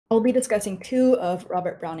I'll be discussing two of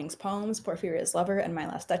Robert Browning's poems, Porphyria's Lover and My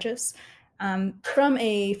Last Duchess. From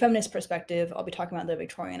a feminist perspective, I'll be talking about the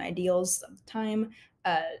Victorian ideals of the time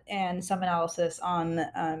and some analysis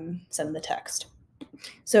on some of the text.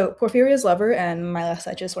 So, Porphyria's Lover and My Last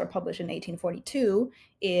Duchess were published in 1842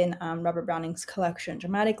 in Robert Browning's collection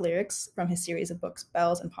Dramatic Lyrics from his series of books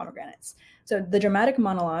Bells and Pomegranates. So, the dramatic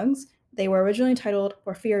monologues, they were originally titled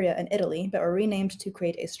Porphyria in Italy, but were renamed to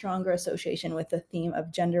create a stronger association with the theme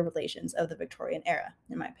of gender relations of the Victorian era,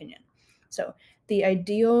 in my opinion. So, the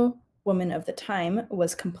ideal woman of the time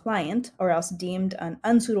was compliant or else deemed an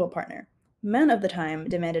unsuitable partner. Men of the time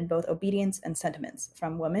demanded both obedience and sentiments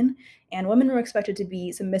from women, and women were expected to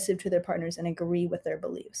be submissive to their partners and agree with their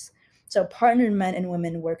beliefs. So partnered men and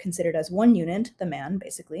women were considered as one unit, the man,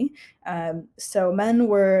 basically. So men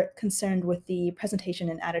were concerned with the presentation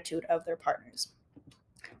and attitude of their partners.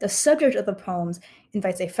 The subject of the poems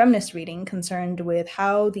invites a feminist reading concerned with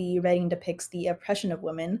how the writing depicts the oppression of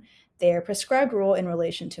women, their prescribed role in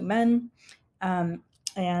relation to men,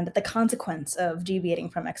 and the consequence of deviating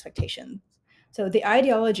from expectations. So the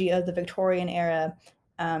ideology of the Victorian era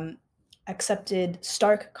accepted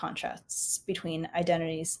stark contrasts between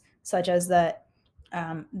identities, such as that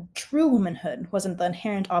true womanhood wasn't the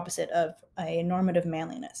inherent opposite of a normative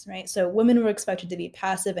manliness, right? So women were expected to be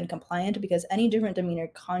passive and compliant because any different demeanor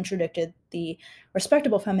contradicted the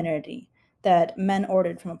respectable femininity that men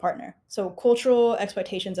ordered from a partner. So cultural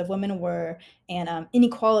expectations of women were, and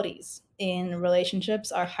inequalities in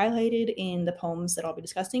relationships are highlighted in the poems that I'll be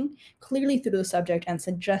discussing, clearly through the subject and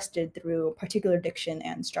suggested through particular diction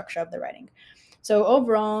and structure of the writing. So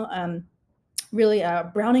overall,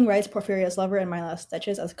 Browning writes Porphyria's Lover and My Last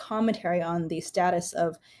Duchess as commentary on the status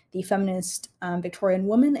of the feminist Victorian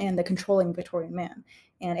woman and the controlling Victorian man.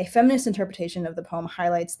 And a feminist interpretation of the poem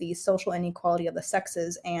highlights the social inequality of the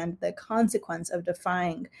sexes and the consequence of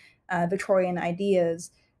defying Victorian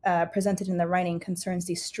ideas presented in the writing concerns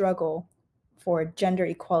the struggle for gender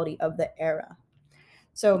equality of the era.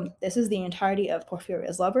 So this is the entirety of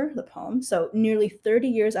Porphyria's Lover, the poem. So nearly 30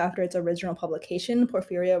 years after its original publication,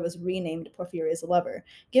 Porphyria was renamed Porphyria's Lover,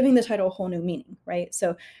 giving the title a whole new meaning, right?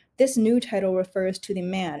 So this new title refers to the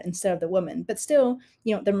man instead of the woman, but still,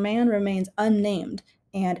 the man remains unnamed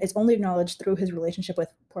and is only acknowledged through his relationship with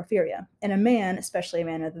Porphyria. And a man, especially a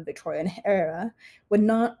man of the Victorian era, would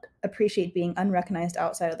not appreciate being unrecognized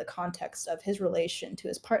outside of the context of his relation to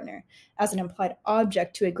his partner as an implied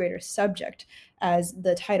object to a greater subject, as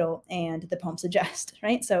the title and the poem suggest,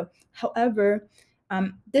 right? So, however,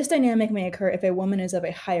 this dynamic may occur if a woman is of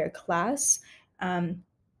a higher class.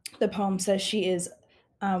 The poem says she is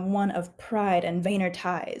one of pride and vainer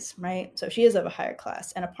ties, right? So she is of a higher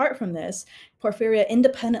class. And apart from this, Porphyria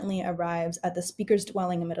independently arrives at the speaker's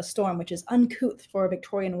dwelling amid a storm, which is uncouth for a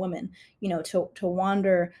Victorian woman, to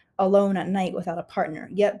wander alone at night without a partner.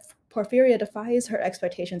 Yet Porphyria defies her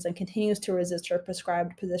expectations and continues to resist her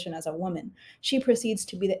prescribed position as a woman. She proceeds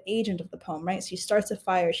to be the agent of the poem, right? She starts a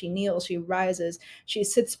fire, she kneels, she rises, she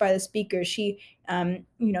sits by the speaker, she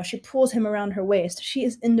pulls him around her waist. She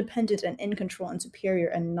is independent and in control and superior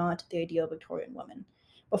and not the ideal Victorian woman.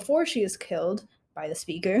 Before she is killed by the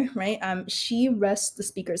speaker, right, she rests the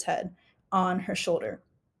speaker's head on her shoulder.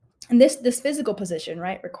 And this physical position,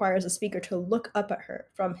 right, requires the speaker to look up at her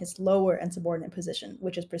from his lower and subordinate position,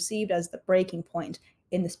 which is perceived as the breaking point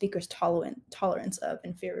in the speaker's tolerance of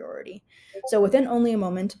inferiority. So within only a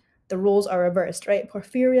moment, the roles are reversed, right?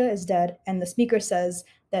 Porphyria is dead, and the speaker says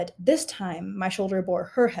that this time my shoulder bore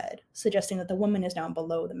her head, suggesting that the woman is now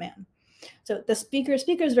below the man. So the speaker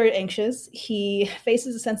is very anxious. He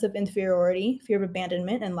faces a sense of inferiority, fear of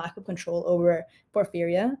abandonment, and lack of control over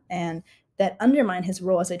Porphyria, and that undermine his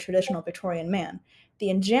role as a traditional Victorian man. The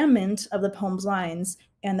enjambment of the poem's lines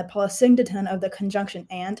and the polysyndeton of the conjunction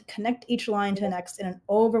and connect each line to the next in an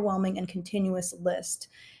overwhelming and continuous list.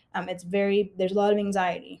 There's a lot of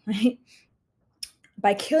anxiety, right?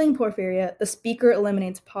 By killing Porphyria, the speaker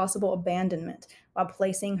eliminates possible abandonment while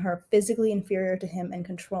placing her physically inferior to him and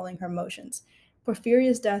controlling her motions.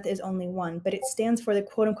 Porphyria's death is only one, but it stands for the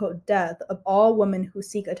quote-unquote death of all women who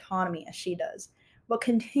seek autonomy as she does. What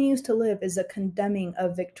continues to live is the condemning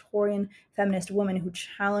of Victorian feminist women who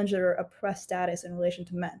challenge their oppressed status in relation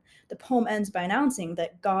to men. The poem ends by announcing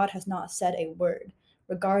that God has not said a word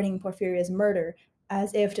regarding Porphyria's murder,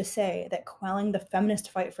 as if to say that quelling the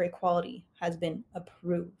feminist fight for equality has been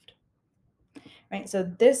approved. Right, so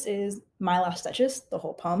this is My Last Duchess, the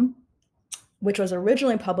whole poem, which was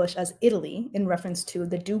originally published as Italy in reference to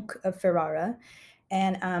the Duke of Ferrara,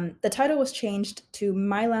 and the title was changed to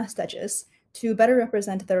My Last Duchess to better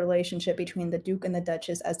represent the relationship between the Duke and the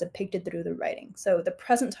Duchess as depicted through the writing. So the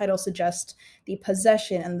present title suggests the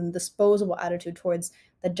possession and the disposable attitude towards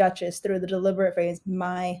the Duchess through the deliberate phrase,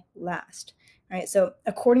 my last. Right, so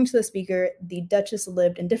according to the speaker, the Duchess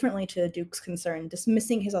lived indifferently to the Duke's concern,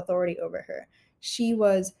 dismissing his authority over her. She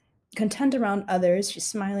was content around others, she's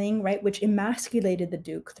smiling, right, which emasculated the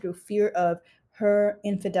Duke through fear of her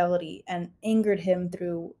infidelity and angered him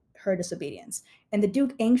through her disobedience. And the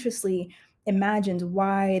Duke anxiously imagined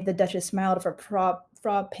why the Duchess smiled for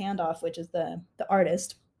Frau Pandolf, which is the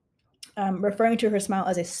artist, referring to her smile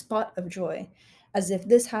as a spot of joy, as if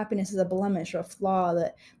this happiness is a blemish or a flaw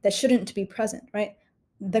that shouldn't be present, right?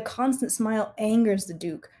 The constant smile angers the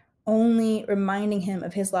Duke, only reminding him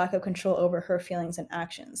of his lack of control over her feelings and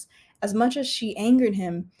actions. As much as she angered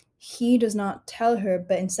him, he does not tell her,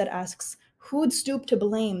 but instead asks, who would stoop to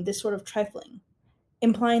blame this sort of trifling?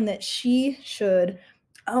 Implying that she should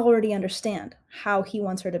already understand how he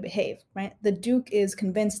wants her to behave, right? The Duke is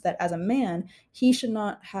convinced that as a man, he should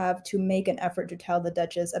not have to make an effort to tell the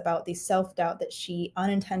Duchess about the self-doubt that she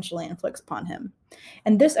unintentionally inflicts upon him.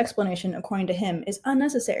 And this explanation, according to him, is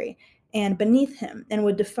unnecessary and beneath him and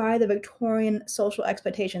would defy the Victorian social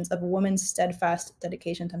expectations of a woman's steadfast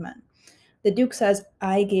dedication to men. The Duke says,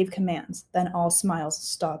 I gave commands, then all smiles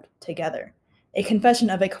stopped together. A confession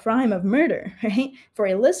of a crime of murder, right, for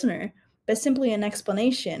a listener, but simply an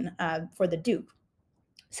explanation for the Duke.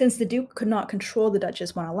 Since the Duke could not control the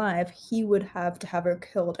Duchess when alive, he would have to have her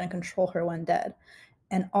killed and control her when dead.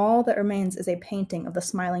 And all that remains is a painting of the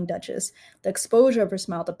smiling Duchess, the exposure of her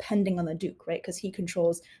smile depending on the Duke, right, because he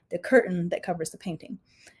controls the curtain that covers the painting.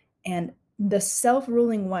 And the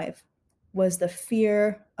self-ruling wife was the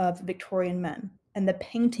fear of Victorian men, and the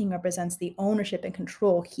painting represents the ownership and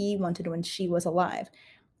control he wanted when she was alive.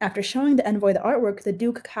 After showing the envoy the artwork, the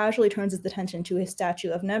Duke casually turns his attention to his statue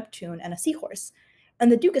of Neptune and a seahorse.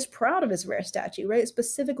 And the Duke is proud of his rare statue, right?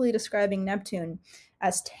 Specifically describing Neptune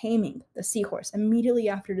as taming the seahorse immediately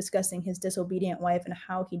after discussing his disobedient wife and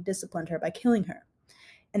how he disciplined her by killing her.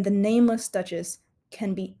 And the nameless Duchess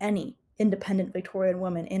can be any independent Victorian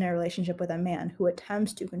woman in a relationship with a man who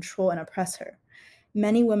attempts to control and oppress her.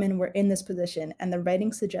 Many women were in this position, and the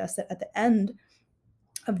writing suggests that at the end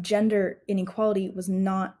of gender inequality was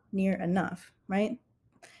not near enough, right?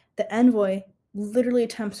 The envoy literally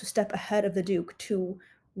attempts to step ahead of the Duke to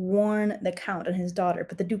warn the Count and his daughter,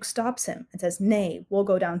 but the Duke stops him and says, nay, we'll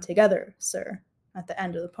go down together, sir, at the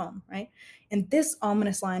end of the poem, right? And this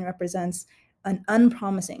ominous line represents an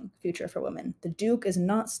unpromising future for women. The Duke is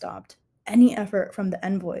not stopped, any effort from the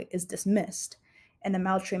envoy is dismissed, and the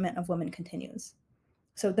maltreatment of women continues.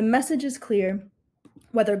 So the message is clear.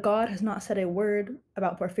 Whether God has not said a word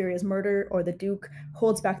about Porphyria's murder or the Duke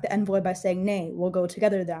holds back the envoy by saying, nay, we'll go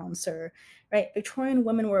together down, sir, right? Victorian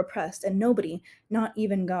women were oppressed, and nobody, not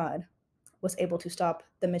even God, was able to stop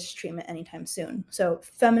the mistreatment anytime soon. So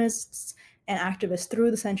feminists and activists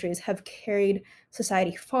through the centuries have carried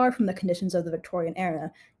society far from the conditions of the Victorian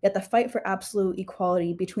era, yet the fight for absolute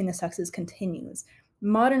equality between the sexes continues.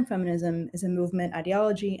 Modern feminism is a movement,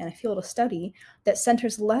 ideology, and a field of study that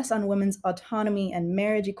centers less on women's autonomy and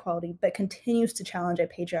marriage equality, but continues to challenge a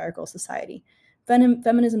patriarchal society.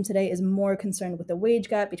 Feminism today is more concerned with the wage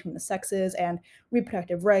gap between the sexes and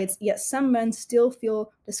reproductive rights, yet some men still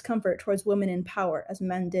feel discomfort towards women in power, as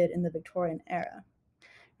men did in the Victorian era.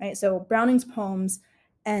 Right? So Browning's poems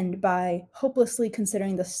end by hopelessly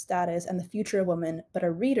considering the status and the future of women, but a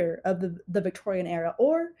reader of the Victorian era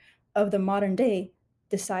or of the modern day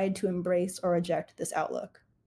decide to embrace or reject this outlook.